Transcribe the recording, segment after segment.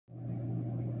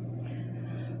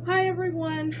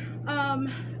everyone.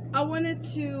 I wanted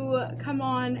to come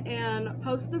on and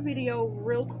post a video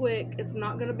real quick. It's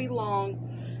not going to be long.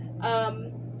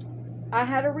 I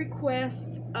had a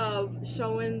request of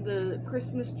showing the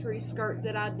Christmas tree skirt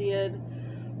that I did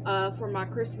for my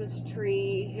Christmas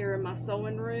tree here in my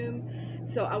sewing room.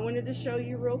 So I wanted to show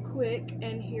you real quick,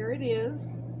 and here it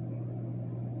is.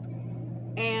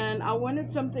 And I wanted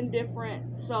something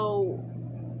different, so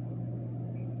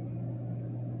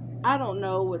I don't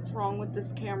know what's wrong with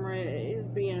this camera. It is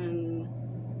being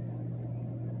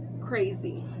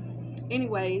crazy.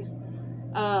 Anyways,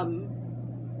 I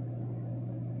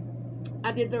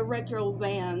did the retro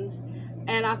Vans,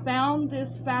 and I found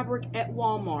this fabric at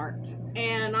Walmart,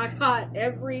 and I got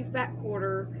every fat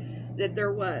quarter that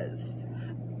there was,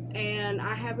 and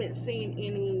I haven't seen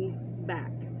any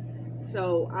back.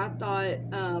 So I thought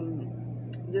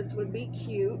this would be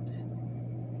cute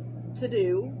to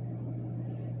do.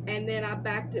 And then I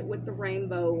backed it with the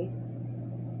rainbow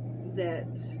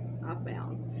that I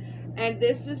found. And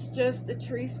this is just a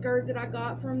tree skirt that I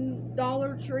got from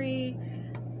Dollar Tree.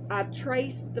 I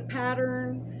traced the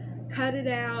pattern, cut it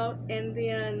out, and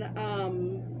then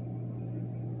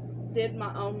did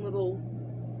my own little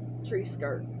tree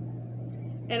skirt.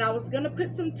 And I was going to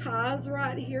put some ties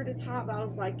right here to top. I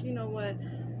was like, you know what,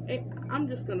 I'm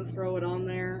just going to throw it on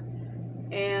there.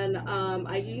 And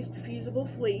I used fusible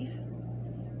fleece.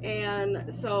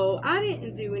 And so I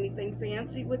didn't do anything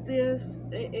fancy with this.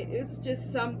 It's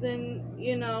just something,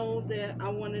 you know, that I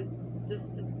wanted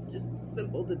just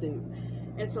simple to do.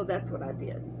 And so that's what I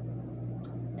did.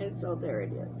 And so there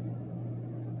it is.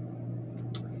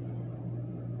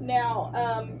 Now,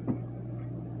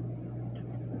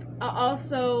 I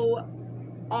also,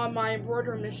 on my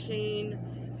embroidery machine,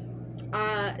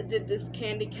 I did this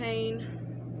candy cane.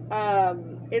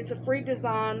 It's a free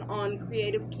design on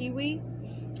Creative Kiwi.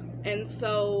 And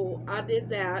so I did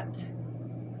that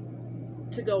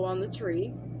to go on the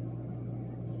tree.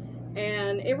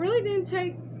 And it really didn't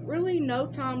take no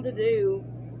time to do.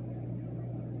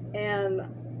 And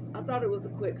I thought it was a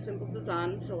quick, simple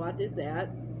design, so I did that.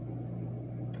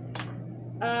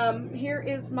 Here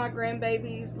is my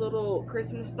grandbaby's little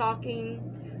Christmas stocking.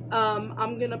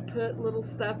 I'm going to put little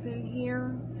stuff in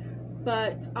here,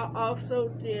 but I also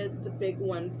did the big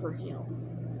one for him.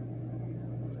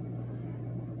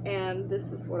 And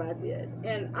this is what I did.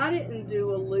 And I didn't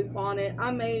do a loop on it. I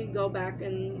may go back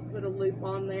and put a loop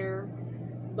on there,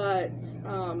 but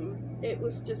it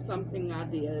was just something I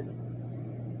did.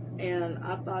 And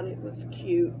I thought it was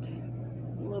cute.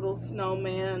 Little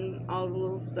snowman, all the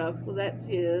little stuff. So that's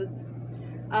his.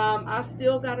 I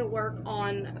still got to work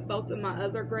on both of my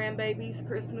other grandbabies'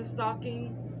 Christmas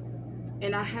stocking.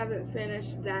 And I haven't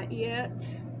finished that yet.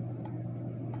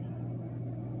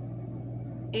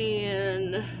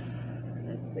 And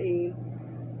let's see,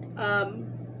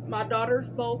 my daughter's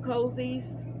bowl cozies,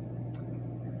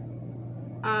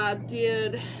 I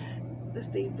did, let's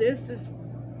see, this is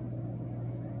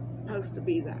supposed to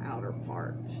be the outer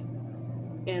part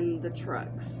in the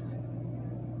trucks,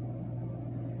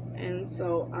 and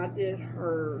so I did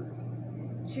her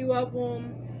 2 of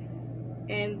them,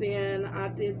 and then I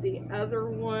did the other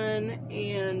one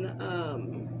in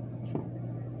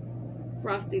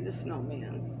Frosty the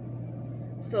Snowman.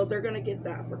 So they're going to get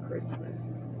that for Christmas.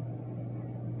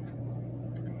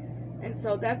 And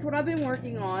so that's what I've been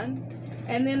working on.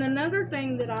 And then another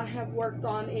thing that I have worked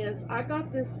on is I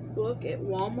got this book at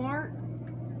Walmart.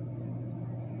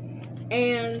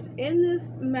 And in this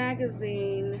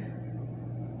magazine,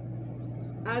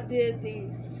 I did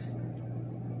these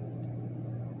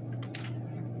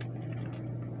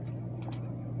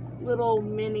little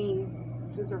mini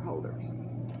scissor holders.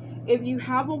 If you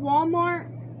have a Walmart,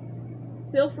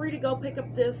 feel free to go pick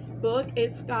up this book.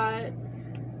 It's got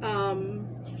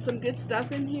some good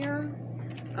stuff in here.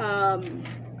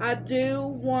 I do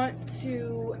want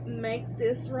to make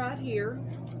this right here.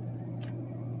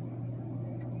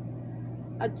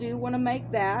 I do want to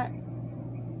make that.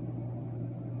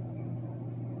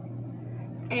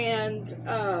 And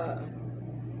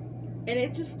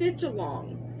it's a stitch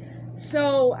along.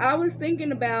 So I was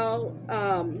thinking about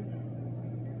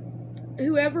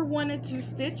whoever wanted to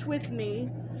stitch with me,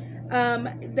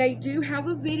 they do have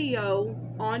a video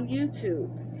on YouTube,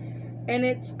 and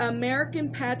it's American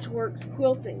Patchworks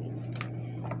Quilting,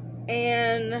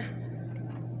 and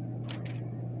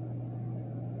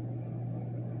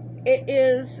it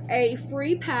is a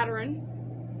free pattern,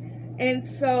 and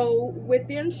so with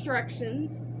the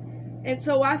instructions. And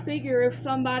so I figure if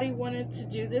somebody wanted to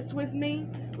do this with me,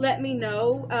 let me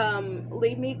know.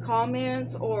 Leave me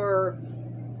comments or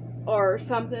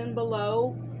something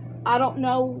below. I don't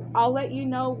know. I'll let you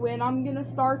know when I'm going to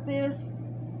start this.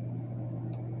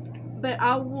 But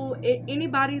I will,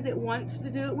 anybody that wants to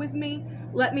do it with me,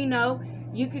 let me know.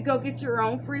 You could go get your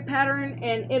own free pattern,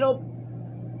 and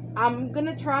I'm going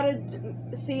to try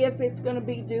to see if it's going to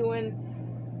be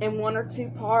doing in 1 or 2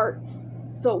 parts,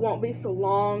 so it won't be so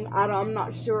long. I'm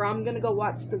not sure. I'm going to go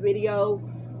watch the video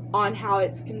on how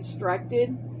it's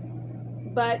constructed.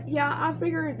 But yeah, I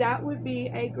figured that would be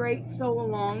a great sew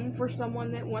along for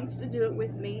someone that wants to do it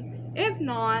with me. If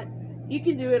not, you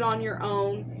can do it on your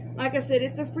own. Like I said,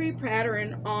 it's a free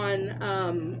pattern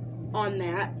on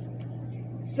that.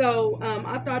 So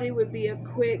I thought it would be a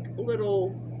quick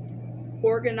little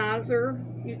organizer.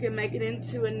 You can make it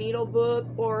into a needle book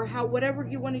or whatever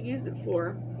you want to use it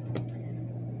for.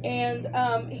 And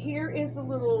here is the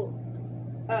little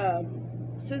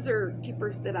scissor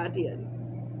keepers that I did.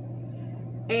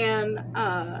 And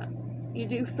you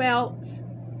do felt,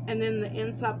 and then the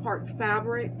inside part's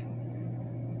fabric.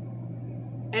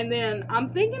 And then I'm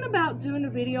thinking about doing a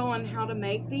video on how to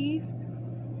make these.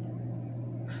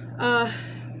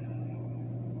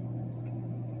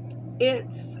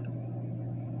 It's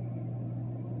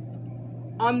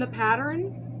on the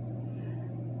pattern.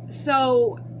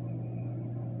 So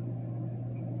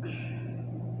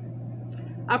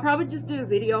I'll probably just do a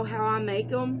video how I make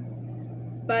them.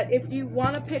 But if you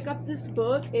want to pick up this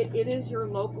book, it is your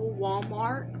local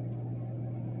Walmart.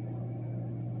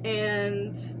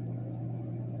 And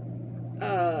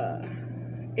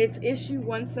it's issue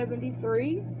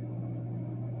 173.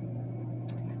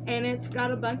 And it's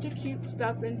got a bunch of cute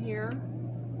stuff in here.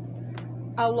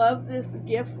 I love this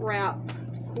gift wrap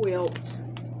quilt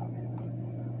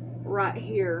right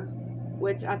here,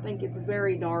 which I think it's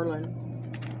very darling.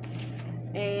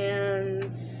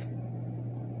 And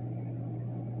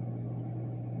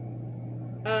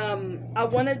I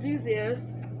want to do this.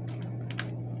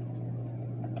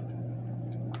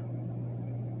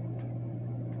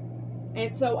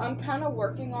 And so I'm kind of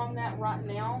working on that right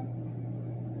now.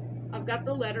 I've got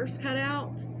the letters cut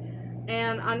out,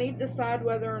 and I need to decide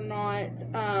whether or not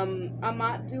I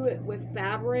might do it with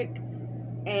fabric,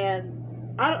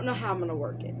 and I don't know how I'm going to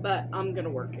work it, but I'm going to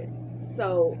work it.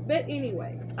 So, but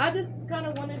anyways, I just kind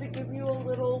of wanted to give you a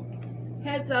little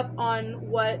heads up on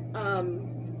what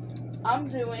I'm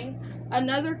doing.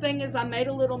 Another thing is I made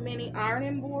a little mini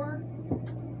ironing board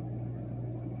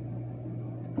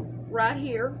right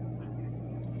here.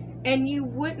 And you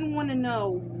wouldn't want to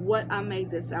know what I made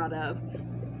this out of.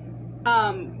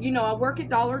 You know, I work at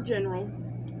Dollar General.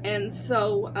 And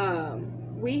so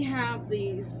we have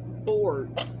these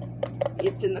boards.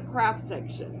 It's in the craft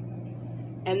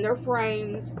section. And they're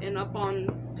frames. And up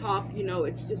on top, you know,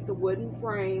 it's just a wooden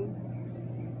frame.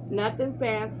 Nothing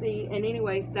fancy. And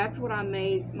anyways, that's what I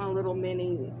made my little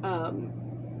mini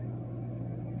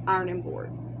ironing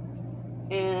board.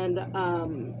 And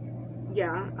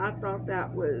yeah, I thought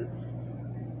that was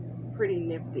pretty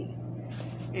nifty.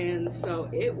 And so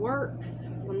it works,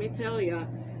 let me tell you.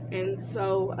 And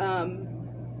so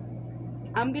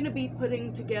I'm going to be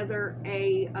putting together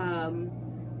a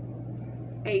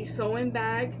sewing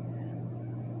bag.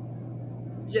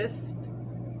 Just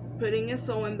putting a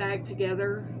sewing bag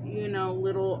together, you know,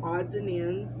 little odds and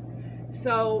ends.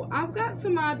 So I've got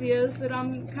some ideas that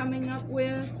I'm coming up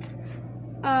with.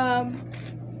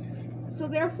 So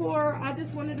therefore, I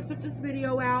just wanted to put this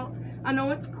video out. I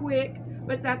know it's quick,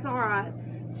 but that's alright.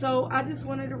 So I just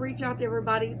wanted to reach out to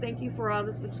everybody. Thank you for all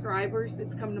the subscribers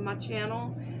that's come to my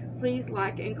channel. Please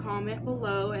like and comment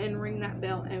below and ring that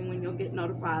bell, and when you'll get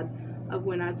notified of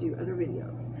when I do other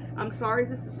videos. I'm sorry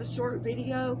this is a short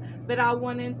video, but I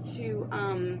wanted to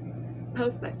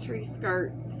post that tree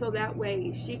skirt so that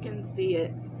way she can see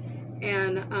it.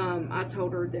 And I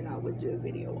told her that I would do a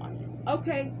video on it.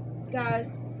 Okay, guys.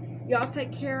 Y'all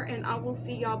take care, and I will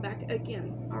see y'all back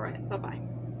again. All right, bye-bye.